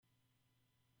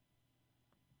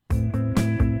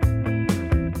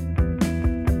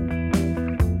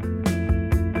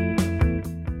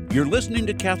You're listening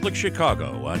to Catholic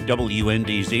Chicago on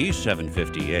WNDZ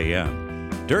 750 AM.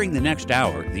 During the next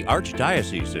hour, the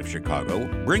Archdiocese of Chicago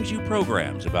brings you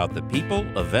programs about the people,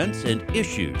 events, and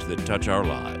issues that touch our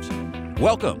lives.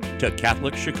 Welcome to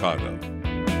Catholic Chicago.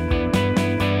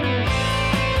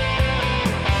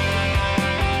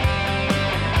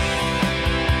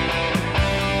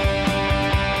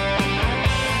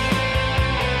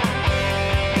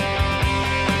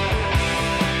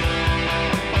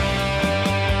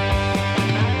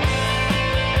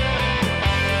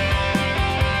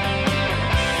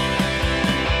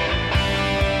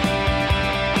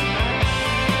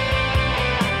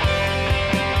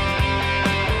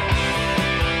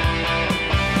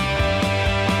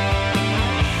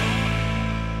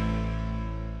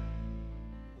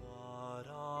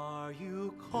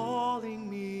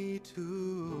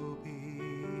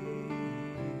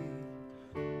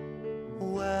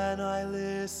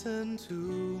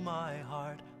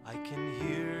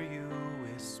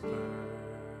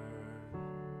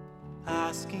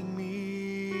 Asking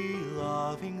me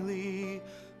lovingly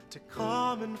to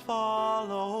come and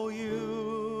follow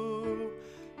you.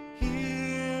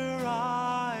 Here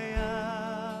I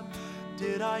am.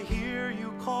 Did I hear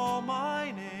you call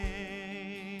my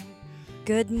name?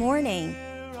 Good morning.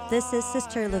 This is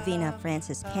Sister Lavina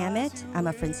Francis Cammett. I'm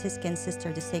a Franciscan Sister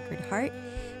of the Sacred Heart.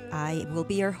 I will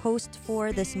be your host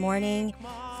for this morning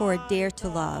for Dare to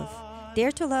Love.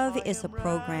 Dare to Love is a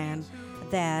program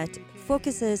that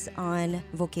focuses on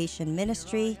vocation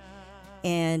ministry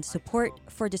and support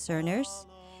for discerners.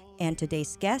 And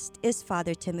today's guest is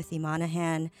Father Timothy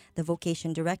Monahan, the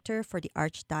vocation director for the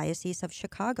Archdiocese of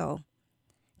Chicago.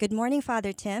 Good morning,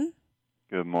 Father Tim.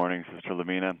 Good morning, Sister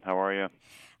Lavina. How are you?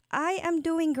 I am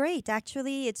doing great.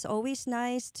 Actually, it's always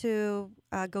nice to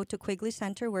go to Quigley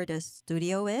Center where the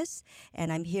studio is.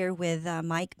 And I'm here with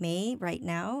Mike May right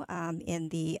now in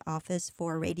the office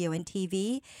for radio and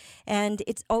TV. And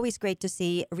it's always great to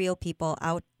see real people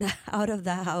out of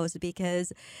the house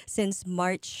because since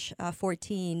March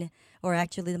 14, or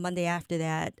actually the Monday after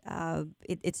that,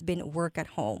 it's been work at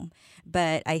home.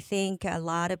 But I think a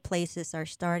lot of places are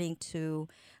starting to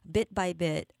bit by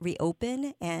bit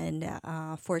reopen, and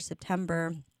for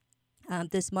September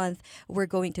this month we're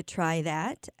going to try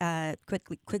that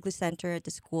Quigley Center at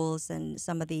the schools and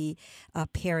some of the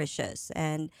parishes.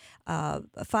 And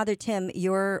Father Tim,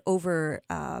 you're over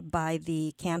by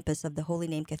the campus of the Holy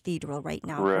Name Cathedral right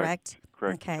now, correct?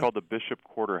 Correct. Okay. It's called the Bishop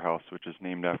Quarter House, which is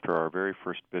named after our very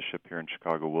first bishop here in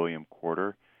Chicago, William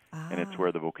Quarter. And it's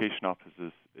where the vocation office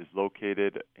is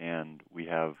located, and we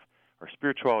have our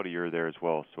spirituality year there as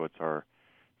well. So it's some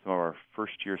of our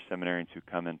first-year seminarians who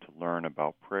come in to learn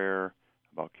about prayer,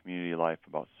 about community life,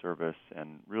 about service,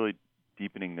 and really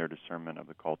deepening their discernment of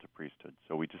the call to priesthood.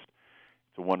 So it's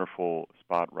a wonderful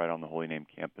spot right on the Holy Name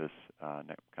campus,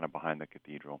 kind of behind the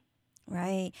cathedral.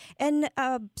 Right. And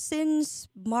since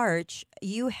March,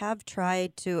 you have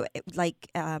tried to, like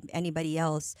anybody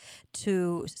else,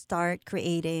 to start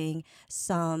creating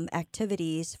some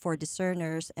activities for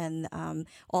discerners and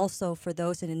also for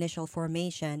those in initial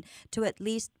formation to at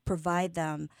least provide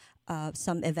them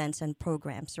some events and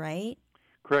programs, right?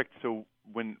 Correct. So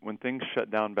when things shut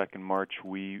down back in March,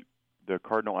 the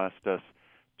Cardinal asked us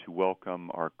to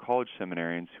welcome our college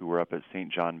seminarians who were up at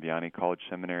St. John Vianney College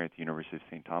Seminary at the University of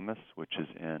St. Thomas, which is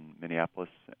in Minneapolis,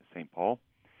 St. Paul.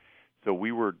 So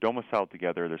we were domiciled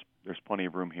together. There's plenty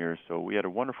of room here. So we had a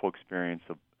wonderful experience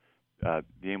of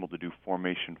being able to do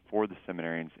formation for the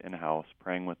seminarians in-house,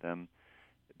 praying with them.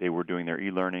 They were doing their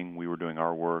e-learning. We were doing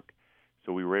our work.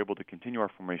 So we were able to continue our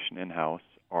formation in-house.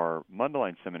 Our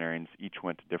Mundelein seminarians each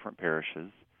went to different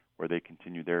parishes where they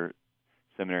continued their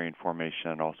seminary formation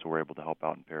and also were able to help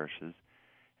out in parishes.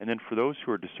 And then for those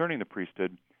who are discerning the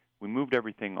priesthood, we moved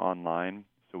everything online.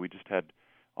 So we just had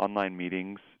online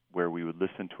meetings where we would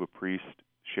listen to a priest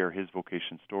share his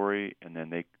vocation story, and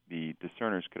then the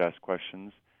discerners could ask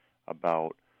questions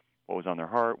about what was on their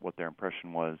heart, what their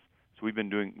impression was. So we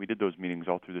did those meetings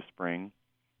all through the spring,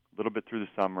 a little bit through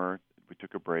the summer. We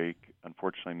took a break.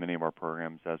 Unfortunately, many of our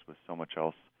programs, as with so much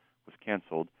else, was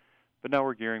canceled. But now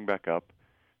we're gearing back up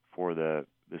for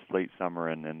this late summer,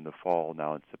 and then the fall.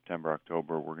 Now in September,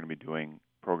 October, we're going to be doing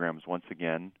programs once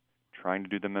again, trying to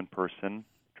do them in person,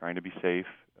 trying to be safe,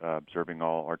 observing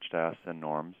all archdiocesan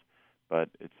norms, but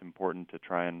it's important to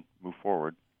try and move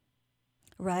forward.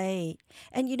 Right.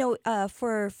 And,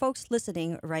 for folks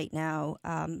listening right now,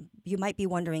 you might be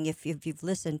wondering if you've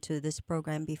listened to this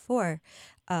program before,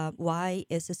 why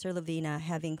is Sister Lavina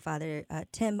having Father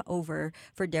Tim over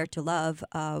for Dare to Love,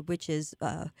 which is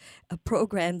a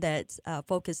program that's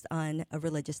focused on a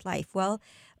religious life? Well,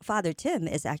 Father Tim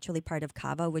is actually part of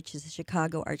CAVA, which is the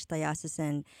Chicago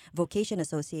Archdiocesan Vocation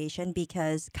Association,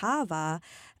 because CAVA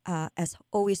has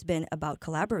always been about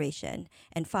collaboration.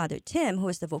 And Father Tim, who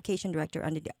is the vocation director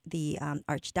under the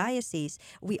Archdiocese,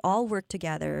 we all work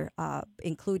together,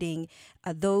 including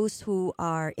those who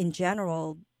are in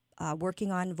general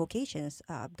working on vocations,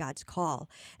 God's call.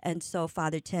 And so,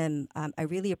 Father Tim, I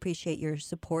really appreciate your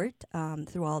support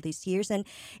through all these years. And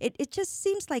it just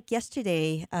seems like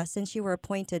yesterday, since you were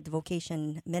appointed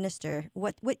vocation minister,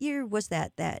 what year was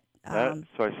that?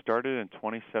 So I started in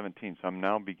 2017, so I'm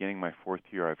now beginning my 4th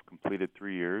year. I've completed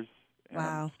 3 years, and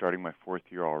Wow. I'm starting my 4th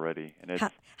year already. And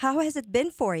how has it been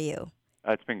for you?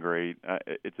 It's been great.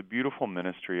 It's a beautiful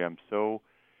ministry. I'm so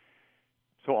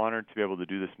honored to be able to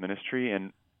do this ministry.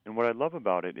 And what I love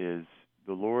about it is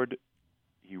the Lord,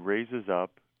 He raises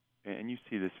up, and you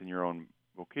see this in your own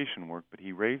vocation work, but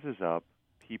He raises up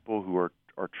people who are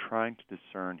trying to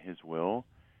discern His will.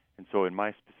 And so in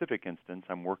my specific instance,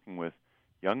 I'm working with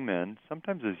young men,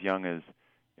 sometimes as young as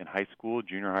in high school,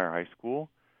 junior high or high school,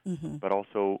 but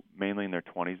also mainly in their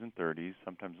 20s and 30s,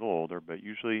 sometimes a little older, but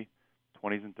usually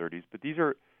 20s and 30s. But these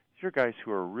are guys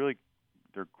who are really,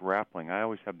 they're grappling. I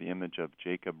always have the image of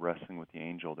Jacob wrestling with the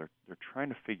angel. They're trying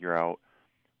to figure out,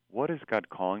 what is God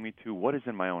calling me to? What is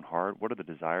in my own heart? What are the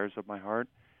desires of my heart?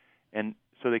 And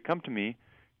so they come to me,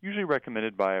 usually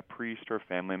recommended by a priest or a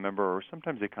family member, or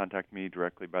sometimes they contact me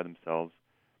directly by themselves.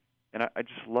 And I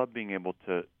just love being able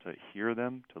to hear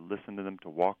them, to listen to them, to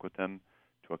walk with them,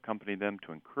 to accompany them,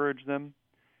 to encourage them,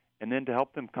 and then to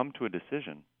help them come to a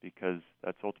decision, because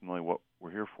that's ultimately what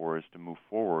we're here for, is to move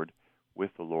forward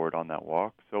with the Lord on that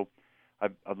walk. So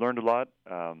I've learned a lot.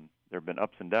 There have been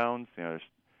ups and downs.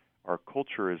 Our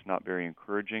culture is not very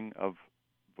encouraging of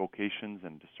vocations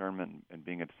and discernment and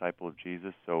being a disciple of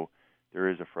Jesus. So there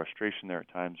is a frustration there at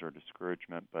times, or a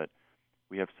discouragement. But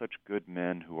we have such good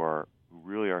men who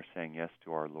really are saying yes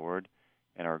to our Lord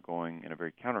and are going in a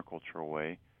very countercultural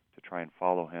way to try and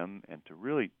follow Him and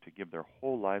to give their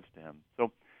whole lives to Him.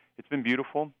 So it's been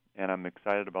beautiful, and I'm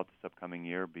excited about this upcoming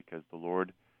year, because the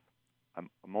Lord, I'm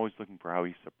always looking for how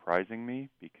He's surprising me,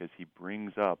 because He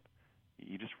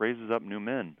just raises up new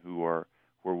men who are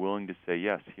willing to say,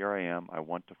 yes, here I am, I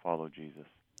want to follow Jesus.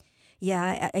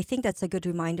 Yeah, I think that's a good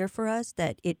reminder for us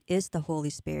that it is the Holy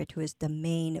Spirit who is the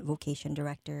main vocation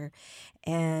director.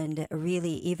 And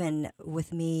really, even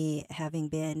with me having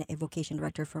been a vocation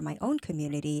director for my own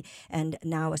community, and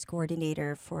now as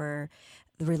coordinator for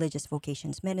the Religious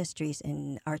Vocations Ministries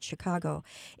in Arch Chicago,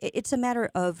 it's a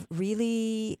matter of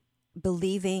really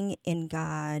believing in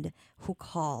God who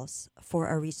calls for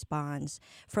a response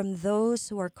from those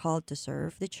who are called to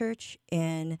serve the church,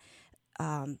 and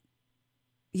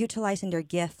utilizing their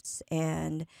gifts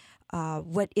and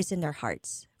what is in their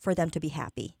hearts for them to be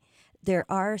happy. There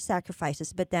are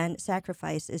sacrifices, but then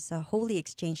sacrifice is a holy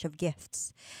exchange of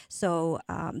gifts. So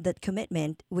that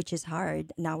commitment, which is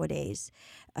hard nowadays,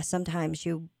 sometimes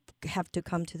you have to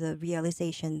come to the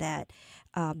realization that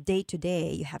day to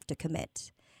day you have to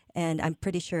commit. And I'm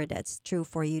pretty sure that's true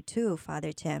for you too,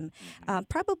 Father Tim.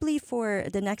 Probably for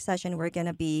the next session, we're going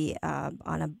to be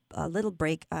on a little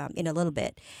break in a little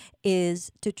bit,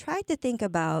 is to try to think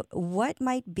about what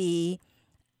might be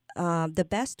the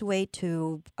best way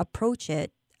to approach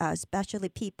it, especially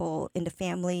people in the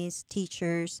families,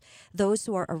 teachers, those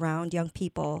who are around young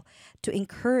people, to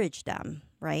encourage them,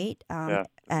 right?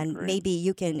 And great. maybe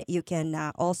you can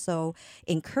also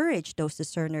encourage those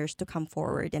discerners to come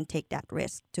forward and take that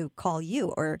risk to call you,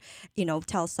 or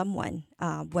tell someone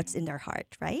what's in their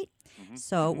heart, right?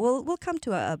 So we'll come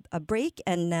to a break,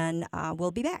 and then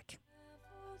we'll be back.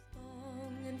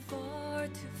 Long and far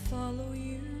to follow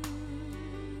you,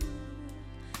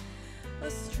 a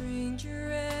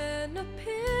stranger and a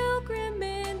pilgrim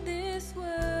in this world.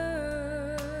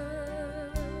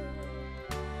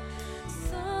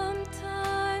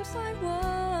 Sometimes I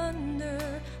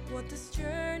wonder what this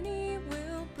journey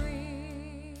will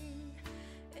bring.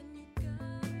 And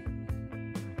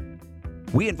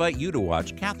We invite you to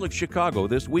watch Catholic Chicago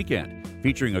this weekend,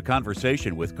 featuring a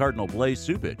conversation with Cardinal Blaise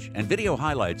Cupich and video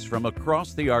highlights from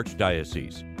across the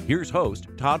Archdiocese. Here's host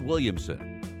Todd Williamson.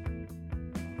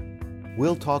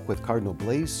 We'll talk with Cardinal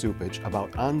Blaise Cupich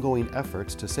about ongoing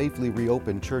efforts to safely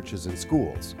reopen churches and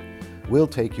schools. We'll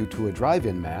take you to a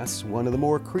drive-in mass, one of the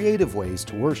more creative ways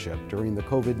to worship during the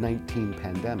COVID-19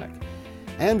 pandemic.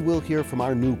 And we'll hear from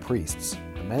our new priests,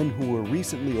 the men who were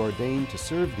recently ordained to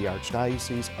serve the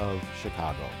Archdiocese of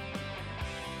Chicago.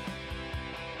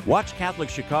 Watch Catholic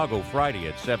Chicago Friday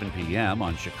at 7 p.m.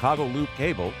 on Chicago Loop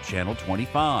Cable, Channel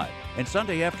 25, and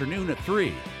Sunday afternoon at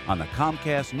 3 on the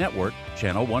Comcast Network,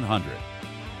 Channel 100.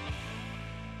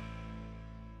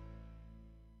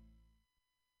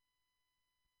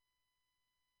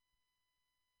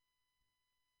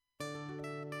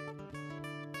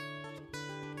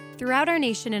 Throughout our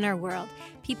nation and our world,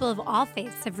 people of all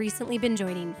faiths have recently been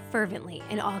joining fervently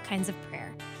in all kinds of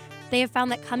prayer. They have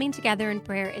found that coming together in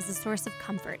prayer is a source of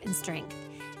comfort and strength.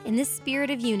 In this spirit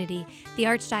of unity, the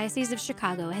Archdiocese of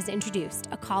Chicago has introduced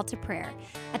a call to prayer,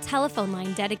 a telephone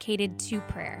line dedicated to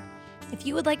prayer. If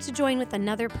you would like to join with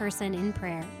another person in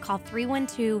prayer, call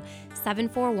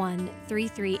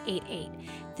 312-741-3388.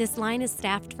 This line is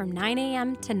staffed from 9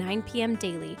 a.m. to 9 p.m.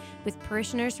 daily with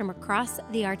parishioners from across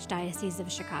the Archdiocese of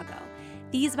Chicago.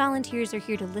 These volunteers are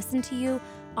here to listen to you,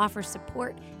 offer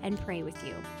support, and pray with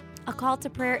you. A call to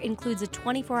prayer includes a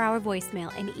 24-hour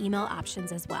voicemail and email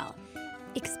options as well.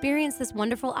 Experience this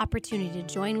wonderful opportunity to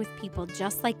join with people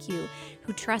just like you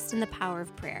who trust in the power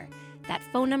of prayer. That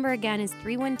phone number again is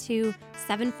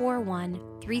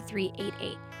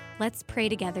 312-741-3388. Let's pray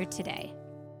together today.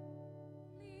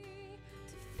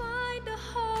 To find a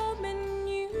home in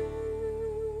you.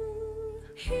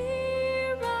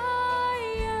 Here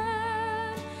I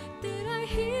am. Did I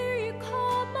hear you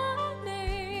call my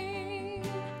name?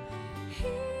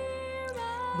 Here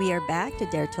I We are back to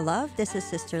Dare to Love. This is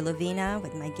Sister Lavina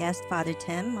with my guest, Father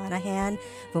Tim Monahan,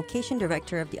 Vocation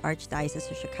Director of the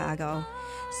Archdiocese of Chicago.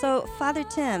 So, Father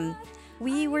Tim,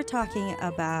 we were talking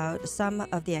about some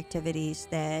of the activities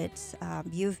that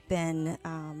you've been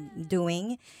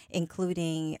doing,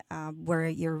 including where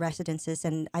your residence is,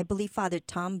 and I believe Father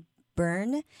Tom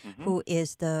Byrne, who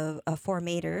is the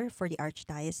formator for the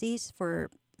Archdiocese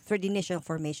for the initial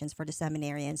formations for the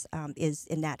seminarians, is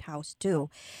in that house too.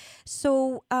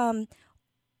 So,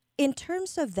 in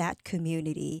terms of that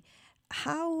community,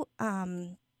 how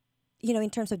in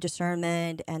terms of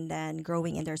discernment and then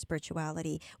growing in their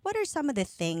spirituality, what are some of the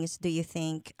things do you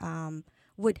think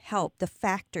would help, the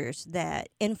factors that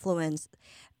influence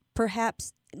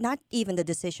perhaps not even the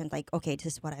decision like, okay, this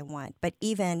is what I want, but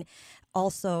even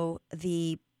also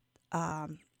the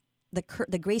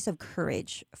grace of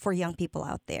courage for young people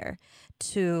out there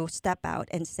to step out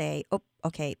and say, oh,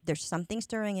 okay, there's something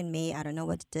stirring in me. I don't know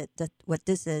what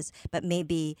this is, but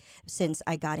maybe since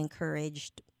I got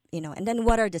encouraged, and then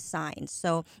what are the signs?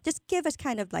 So just give us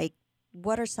kind of like,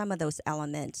 what are some of those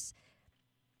elements?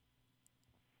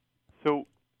 So,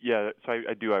 I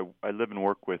do. I live and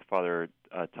work with Father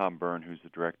Tom Byrne, who's the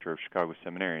director of Chicago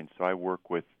Seminarians. So I work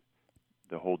with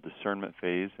the whole discernment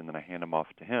phase, and then I hand him off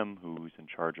to him, he's in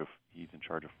charge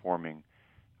of forming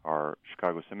our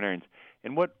Chicago Seminarians.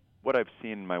 And what I've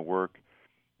seen in my work,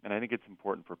 and I think it's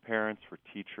important for parents, for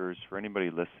teachers, for anybody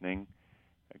listening,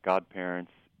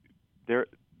 godparents,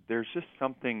 there's just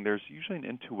something, there's usually an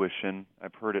intuition.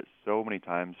 I've heard it so many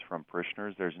times from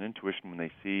parishioners. There's an intuition when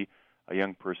they see a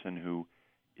young person who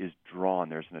is drawn.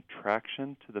 There's an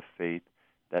attraction to the faith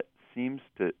that seems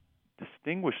to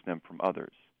distinguish them from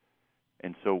others.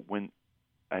 And so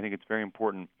I think it's very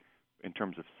important in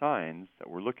terms of signs that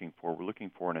we're looking for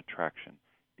an attraction.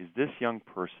 Is this young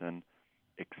person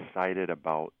excited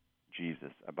about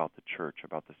Jesus, about the church,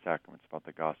 about the sacraments, about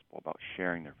the gospel, about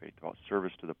sharing their faith, about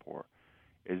service to the poor?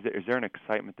 Is there an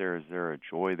excitement there? Is there a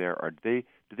joy there? Do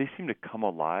they seem to come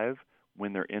alive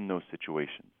when they're in those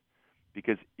situations?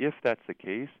 Because if that's the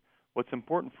case, what's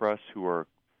important for us who are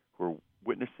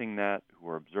witnessing that, who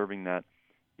are observing that,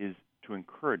 is to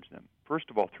encourage them. First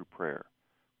of all, through prayer.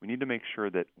 We need to make sure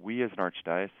that we as an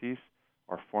archdiocese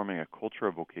are forming a culture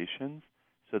of vocations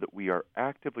so that we are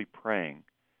actively praying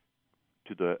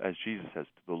as Jesus says,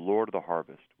 to the Lord of the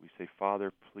harvest. We say,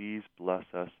 Father, please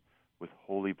bless us with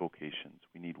holy vocations.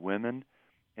 We need women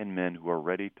and men who are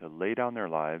ready to lay down their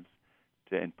lives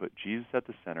and put Jesus at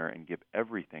the center and give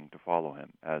everything to follow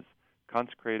him. As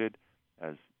consecrated,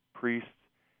 as priests,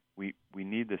 we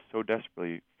need this so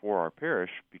desperately for our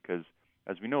parish because,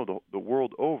 as we know, the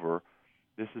world over,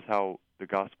 this is how the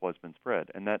gospel has been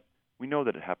spread. And that we know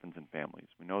that it happens in families.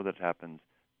 We know that it happens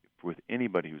with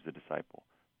anybody who's a disciple.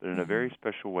 But in a very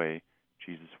special way,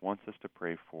 Jesus wants us to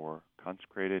pray for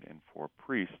consecrated and for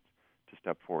priests to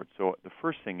step forward. So the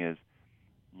first thing is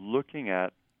looking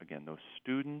at, again, those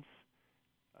students,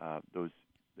 the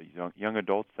young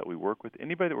adults that we work with,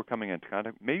 anybody that we're coming into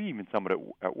contact, maybe even somebody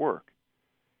at work,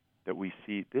 that we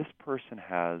see this person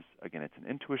has, again, it's an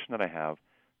intuition that I have,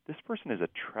 this person is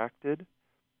attracted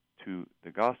to the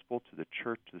gospel, to the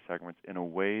church, to the sacraments in a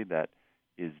way that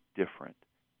is different.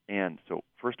 And so,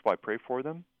 first of all, I pray for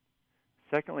them.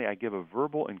 Secondly, I give a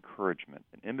verbal encouragement,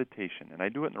 an invitation, and I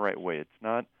do it in the right way. It's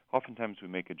not, oftentimes we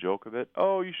make a joke of it.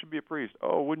 Oh, you should be a priest.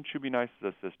 Oh, wouldn't you be nice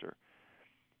as a sister?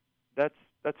 That's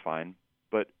fine.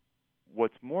 But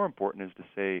what's more important is to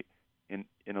say in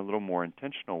a little more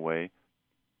intentional way,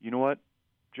 you know what,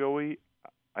 Joey,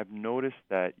 I've noticed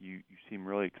that you seem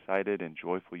really excited and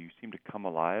joyful. You seem to come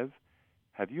alive.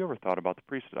 have you ever thought about the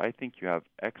priesthood? I think you have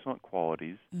excellent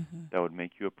qualities that would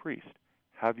make you a priest.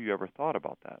 Have you ever thought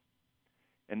about that?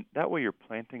 And that way you're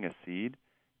planting a seed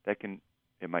that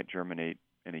it might germinate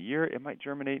in a year, it might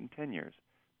germinate in 10 years.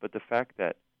 But the fact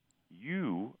that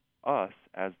us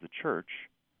as the church,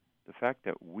 the fact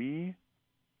that we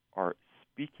are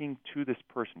speaking to this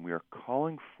person, we are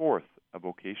calling forth a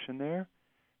vocation there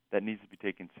that needs to be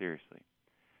taken seriously.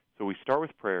 So we start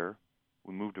with prayer,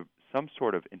 we move to some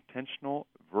sort of intentional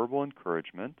verbal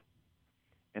encouragement,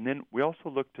 and then we also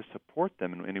look to support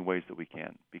them in any ways that we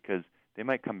can, because they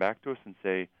might come back to us and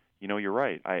say, you're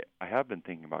right, I have been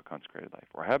thinking about consecrated life,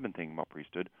 or I have been thinking about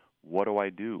priesthood. What do I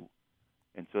do?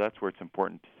 And so that's where it's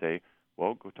important to say,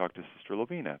 well, go talk to Sister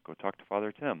Lovina, go talk to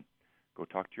Father Tim, go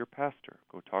talk to your pastor,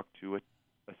 go talk to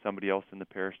somebody else in the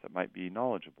parish that might be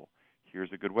knowledgeable.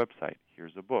 Here's a good website,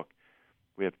 here's a book.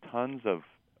 We have tons of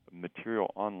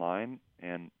material online,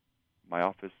 and my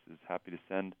office is happy to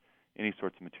send any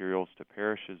sorts of materials to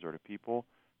parishes or to people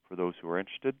for those who are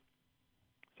interested.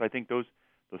 So I think those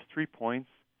 3 points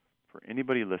for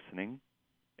anybody listening,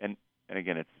 and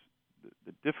again, it's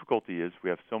the difficulty is we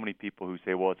have so many people who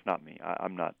say, well, it's not me.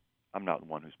 I'm not the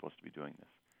one who's supposed to be doing this.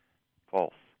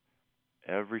 False.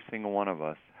 Every single one of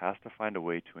us has to find a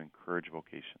way to encourage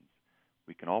vocations.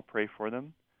 We can all pray for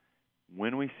them.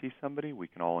 When we see somebody, we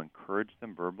can all encourage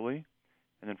them verbally.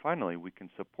 And then finally, we can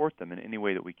support them in any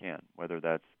way that we can, whether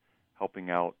that's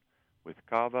helping out with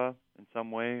Kava in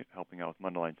some way, helping out with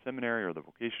Mundelein Seminary or the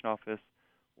vocation office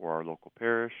or our local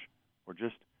parish, or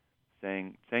just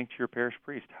saying to your parish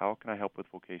priest, how can I help with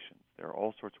vocations? There are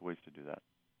all sorts of ways to do that.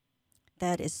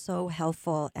 That is so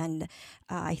helpful, and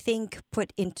I think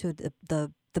put into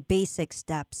the basic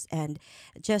steps and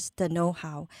just the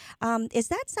know-how. Is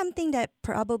that something that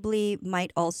probably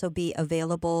might also be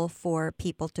available for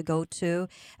people to go to?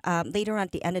 Later on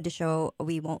at the end of the show,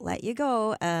 we won't let you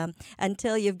go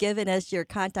until you've given us your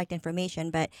contact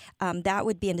information, but that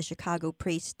would be in the Chicago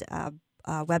Priest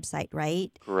website,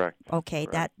 right? Correct. Okay,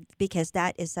 Correct. Because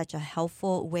that is such a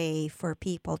helpful way for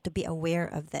people to be aware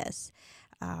of this.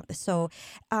 So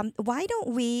why don't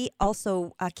we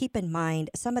also keep in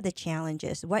mind some of the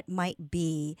challenges, what might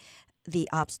be the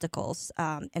obstacles.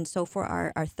 And so for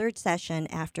our third session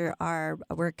after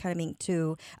we're coming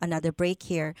to another break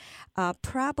here,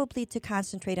 probably to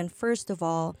concentrate on, first of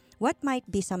all, what might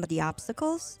be some of the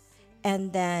obstacles,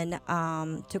 and then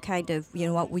to kind of,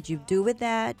 what would you do with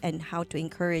that, and how to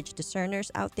encourage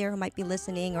discerners out there who might be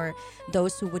listening, or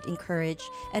those who would encourage,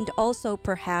 and also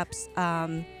perhaps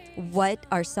what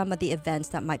are some of the events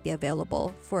that might be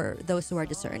available for those who are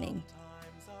discerning.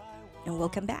 And we'll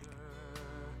come back.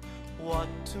 What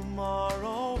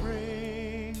tomorrow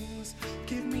brings,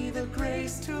 give me the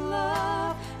grace to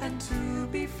love and to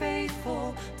be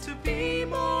faithful, to be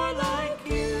more like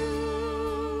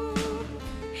you.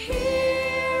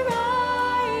 Here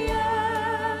I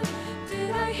am, did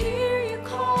I hear you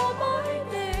call my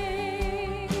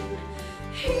name?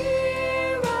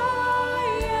 Here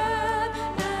I am,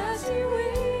 as you will.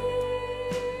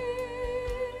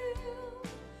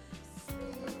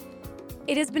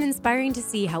 It has been inspiring to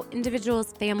see how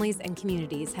individuals, families, and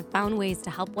communities have found ways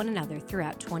to help one another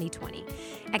throughout 2020.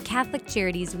 At Catholic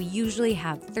Charities, we usually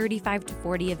have 35 to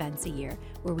 40 events a year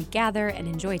where we gather and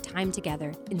enjoy time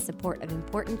together in support of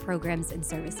important programs and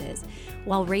services,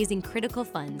 while raising critical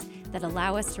funds that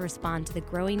allow us to respond to the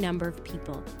growing number of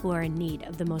people who are in need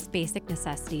of the most basic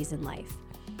necessities in life.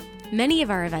 Many of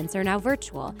our events are now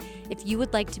virtual. If you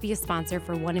would like to be a sponsor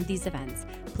for one of these events,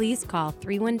 please call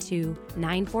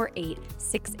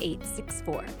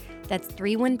 312-948-6864. That's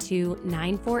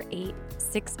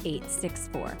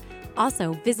 312-948-6864.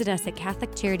 Also, visit us at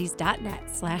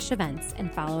catholiccharities.net/events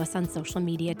and follow us on social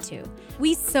media too.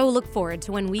 We so look forward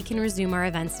to when we can resume our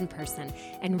events in person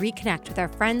and reconnect with our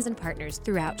friends and partners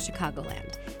throughout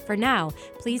Chicagoland. For now,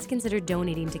 please consider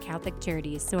donating to Catholic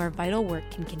Charities so our vital work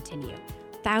can continue.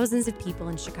 Thousands of people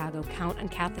in Chicago count on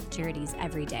Catholic Charities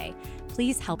every day.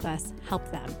 Please help us help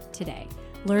them today.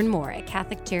 Learn more at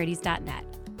catholiccharities.net.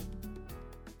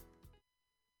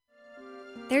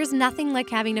 There's nothing like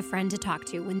having a friend to talk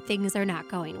to when things are not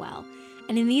going well.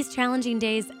 And in these challenging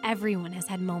days, everyone has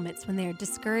had moments when they are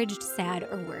discouraged, sad,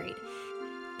 or worried.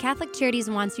 Catholic Charities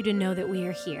wants you to know that we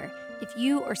are here. If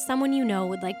you or someone you know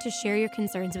would like to share your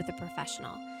concerns with a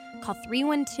professional, call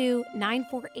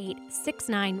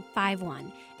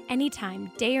 312-948-6951 anytime,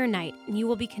 day or night, and you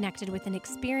will be connected with an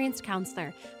experienced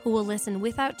counselor who will listen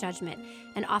without judgment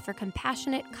and offer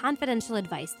compassionate, confidential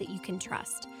advice that you can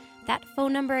trust. That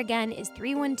phone number again is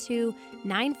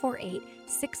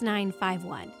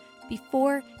 312-948-6951.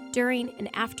 Before, during, and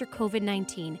after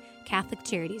COVID-19, Catholic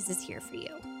Charities is here for you.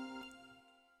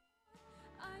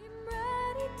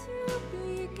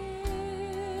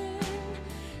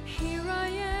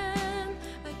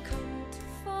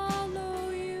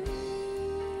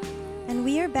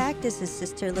 back. This is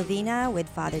Sister Lavina with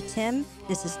Father Tim.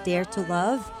 This is Dare to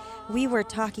Love. We were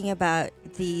talking about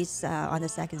these on the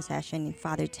second session.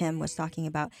 Father Tim was talking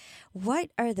about what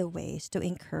are the ways to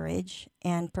encourage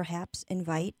and perhaps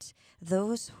invite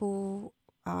those who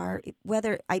are,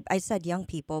 whether I said young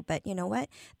people, but you know what?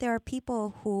 There are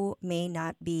people who may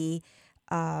not be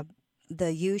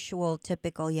the usual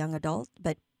typical young adult,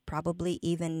 but probably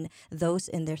even those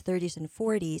in their 30s and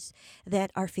 40s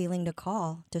that are feeling the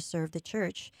call to serve the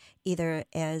church, either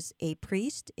as a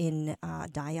priest in a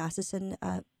diocesan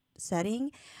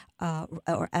setting,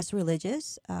 or as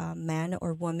religious, man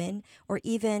or woman, or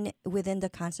even within the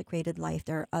consecrated life,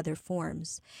 there are other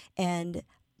forms. And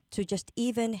to just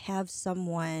even have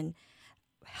someone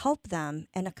help them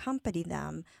and accompany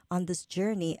them on this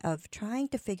journey of trying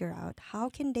to figure out how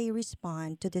can they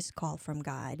respond to this call from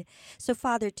God. So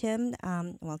Father Tim,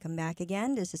 welcome back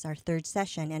again. This is our third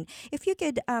session. And if you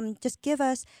could just give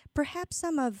us perhaps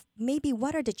some of maybe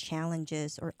what are the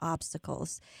challenges or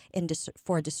obstacles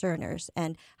for discerners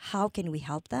and how can we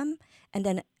help them? And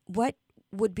then what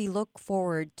would we look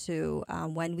forward to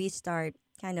when we start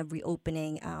kind of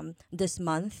reopening this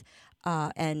month?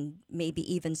 And maybe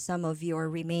even some of your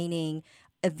remaining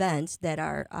events that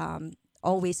are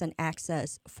always on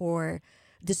access for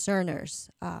discerners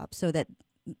so that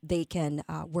they can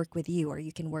work with you or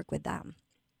you can work with them.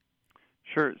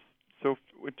 Sure. So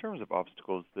in terms of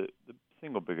obstacles, the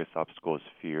single biggest obstacle is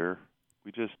fear.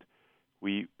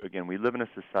 We live in a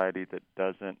society that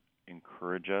doesn't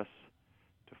encourage us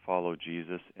to follow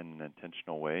Jesus in an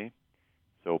intentional way.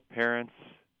 So parents,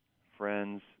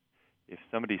 friends, if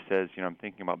somebody says, I'm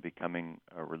thinking about becoming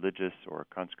a religious or a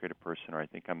consecrated person, or I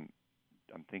think I'm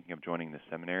thinking of joining the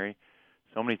seminary,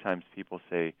 so many times people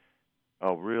say,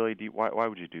 "Oh, really? Why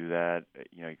would you do that?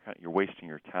 You're wasting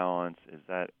your talents.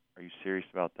 Are you serious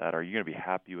about that? Are you going to be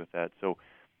happy with that?" So,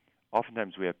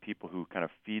 oftentimes we have people who kind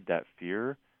of feed that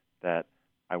fear that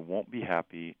I won't be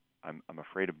happy. I'm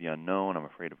afraid of the unknown. I'm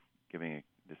afraid of giving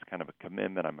this kind of a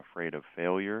commitment. I'm afraid of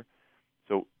failure.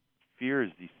 So, fear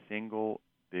is the single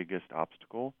biggest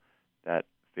obstacle that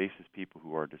faces people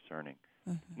who are discerning.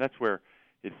 Mm-hmm. And that's where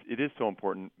it is so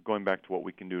important, going back to what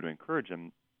we can do to encourage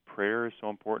them. Prayer is so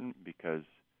important because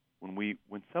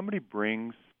when somebody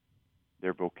brings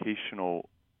their vocational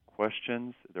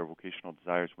questions, their vocational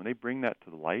desires, when they bring that to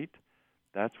the light,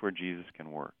 that's where Jesus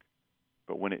can work.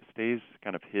 But when it stays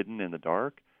kind of hidden in the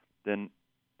dark, then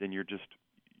you're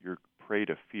prey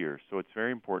to fear. So it's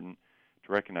very important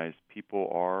to recognize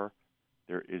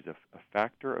there is a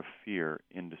factor of fear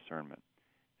in discernment.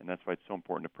 And that's why it's so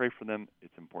important to pray for them.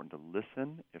 It's important to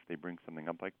listen if they bring something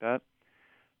up like that.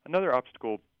 Another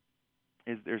obstacle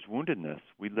is there's woundedness.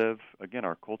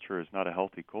 Our culture is not a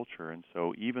healthy culture, and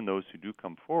so even those who do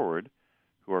come forward,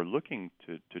 who are looking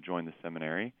to join the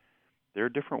seminary, there are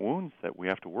different wounds that we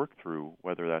have to work through,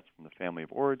 whether that's from the family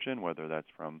of origin, whether that's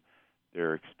from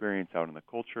their experience out in the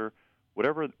culture,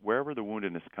 wherever the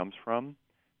woundedness comes from,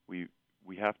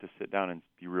 we have to sit down and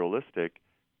be realistic.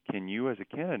 Can you, as a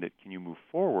candidate, move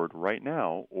forward right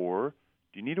now, or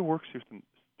do you need to work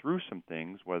through some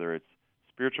things, whether it's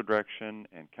spiritual direction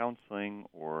and counseling,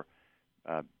 or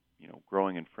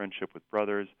growing in friendship with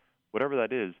brothers, whatever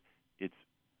that is? It's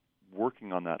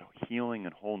working on that healing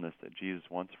and wholeness that Jesus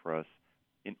wants for us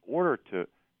in order to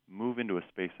move into a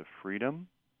space of freedom,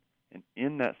 and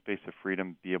in that space of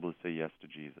freedom, be able to say yes to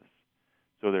Jesus.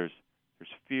 So there's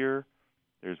fear,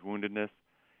 there's woundedness,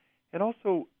 and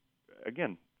also,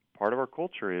 again, part of our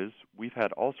culture is we've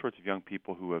had all sorts of young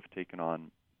people who have taken on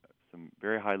some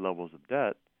very high levels of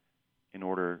debt in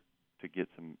order to get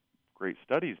some great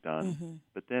studies done, mm-hmm.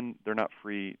 but then they're not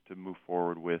free to move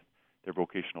forward with their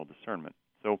vocational discernment.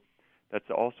 So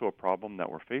that's also a problem that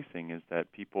we're facing, is that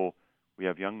we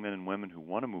have young men and women who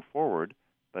want to move forward,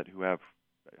 but who have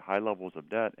high levels of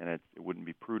debt, and it wouldn't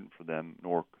be prudent for them,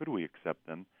 nor could we accept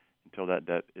them, until that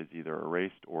debt is either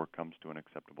erased or comes to an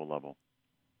acceptable level.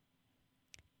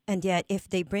 And yet, if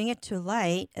they bring it to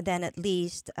light, then at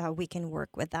least we can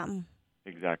work with them.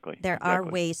 Exactly. There are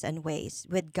ways and ways.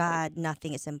 With God,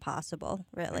 nothing is impossible,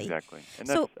 really. Exactly. And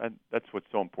that's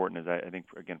what's so important, is I think,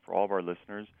 again, for all of our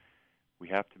listeners, we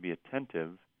have to be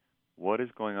attentive. What is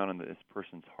going on in this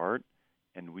person's heart?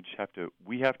 And we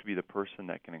have to be the person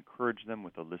that can encourage them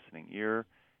with a listening ear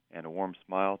and a warm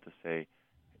smile to say,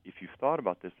 if you've thought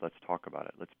about this, let's talk about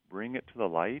it. Let's bring it to the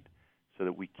light so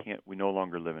that we no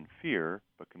longer live in fear,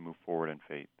 but can move forward in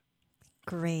faith.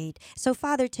 Great. So,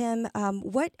 Father Tim,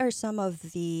 what are some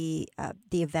of the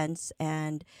events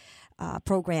and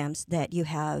programs that you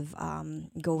have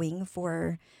going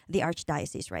for the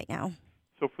Archdiocese right now?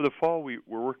 So for the fall, we're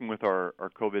working with our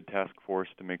COVID task force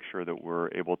to make sure that we're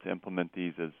able to implement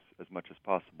these as much as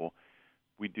possible.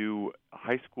 We do a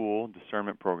high school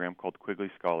discernment program called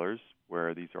Quigley Scholars,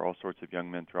 where these are all sorts of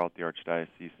young men throughout the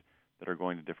Archdiocese that are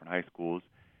going to different high schools.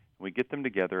 And we get them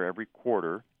together every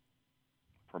quarter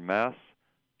for Mass,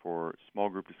 for small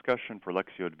group discussion, for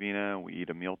Lectio Divina. We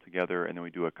eat a meal together, and then we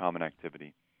do a common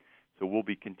activity. So we'll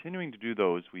be continuing to do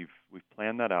those. We've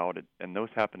planned that out, and those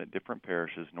happen at different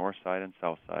parishes, North Side and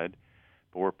South Side.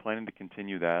 But we're planning to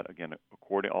continue that, again,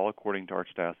 all according to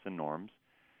Archdiocesan norms.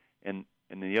 And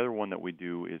the other one that we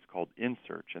do is called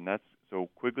InSearch, and that's so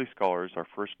Quigley Scholars. Our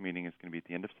first meeting is going to be at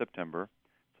the end of September.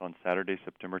 It's on Saturday,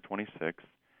 September 26th,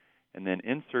 and then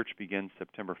InSearch begins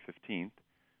September 15th,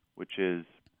 which is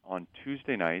on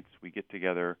Tuesday nights. We get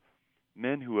together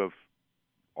men who have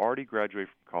already graduated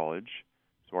from college,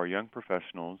 so our young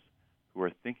professionals who are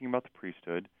thinking about the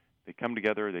priesthood. They come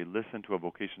together. They listen to a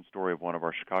vocation story of one of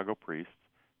our Chicago priests.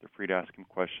 They're free to ask him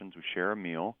questions. We share a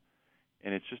meal.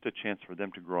 And it's just a chance for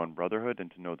them to grow in brotherhood and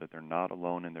to know that they're not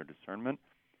alone in their discernment.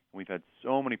 And we've had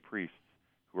so many priests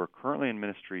who are currently in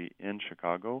ministry in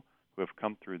Chicago who have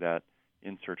come through that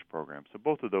InSearch program. So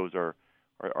both of those are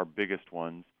our biggest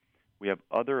ones. We have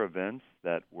other events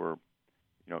that we're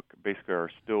basically we're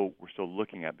still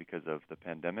looking at because of the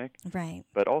pandemic. Right.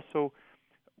 But also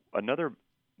another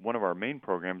one of our main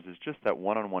programs is just that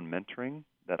one-on-one mentoring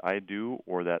that I do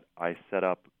or that I set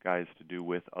up guys to do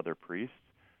with other priests.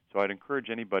 So I'd encourage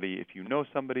anybody, if you know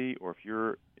somebody or if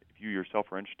you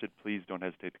yourself are interested, please don't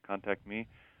hesitate to contact me.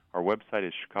 Our website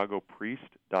is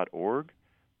chicagopriest.org,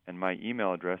 and my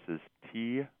email address is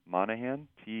tmonahan,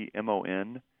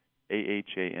 TMONAHAN,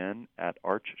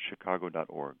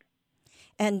 @archchicago.org.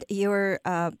 And your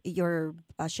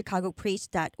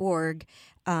chicagopriest.org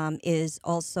is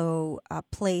also a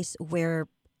place where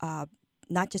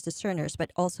not just discerners,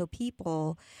 but also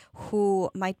people who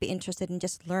might be interested in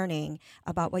just learning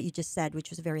about what you just said, which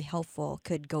was very helpful,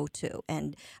 could go to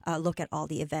and look at all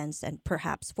the events and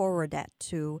perhaps forward that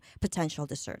to potential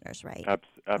discerners, right?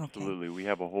 Absolutely. Okay. We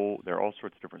have there are all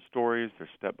sorts of different stories.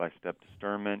 There's step-by-step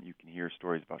discernment. You can hear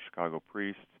stories about Chicago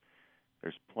priests.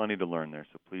 There's plenty to learn there,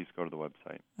 so please go to the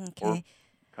website. Okay. Or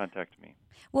contact me.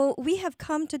 Well, we have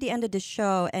come to the end of the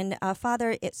show, and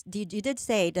Father, you did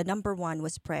say the number one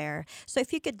was prayer. So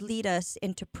if you could lead us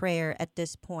into prayer at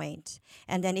this point,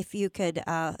 and then if you could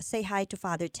say hi to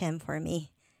Father Tim for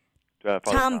me.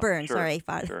 Tom Burns, sure. Sorry,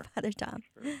 Father Tom.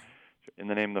 Sure. In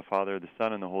the name of the Father, the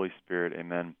Son, and the Holy Spirit,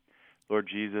 amen. Lord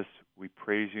Jesus, we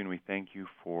praise you and we thank you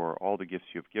for all the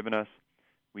gifts you have given us.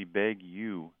 We beg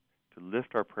you to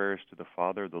lift our prayers to the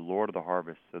Father, the Lord of the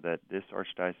harvest, so that this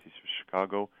Archdiocese of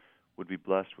Chicago would be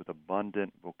blessed with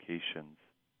abundant vocations.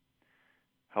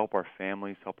 Help our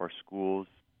families, help our schools,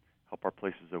 help our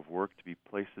places of work to be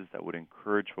places that would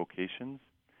encourage vocations.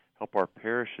 Help our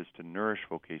parishes to nourish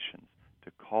vocations,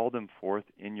 to call them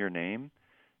forth in your name,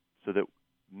 so that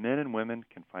men and women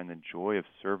can find the joy of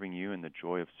serving you and the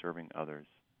joy of serving others.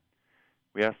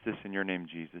 We ask this in your name,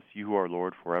 Jesus, you who are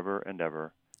Lord forever and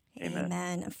ever.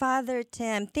 Amen. Father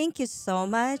Tim, thank you so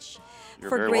much You're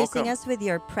for very gracing welcome. us with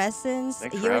your presence.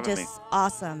 Thanks for You're having just me.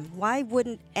 awesome. Why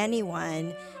wouldn't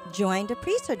anyone join the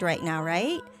priesthood right now,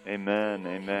 right? Amen.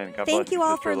 God Thank bless you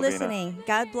all Sister for Lavina. listening.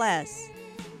 God bless.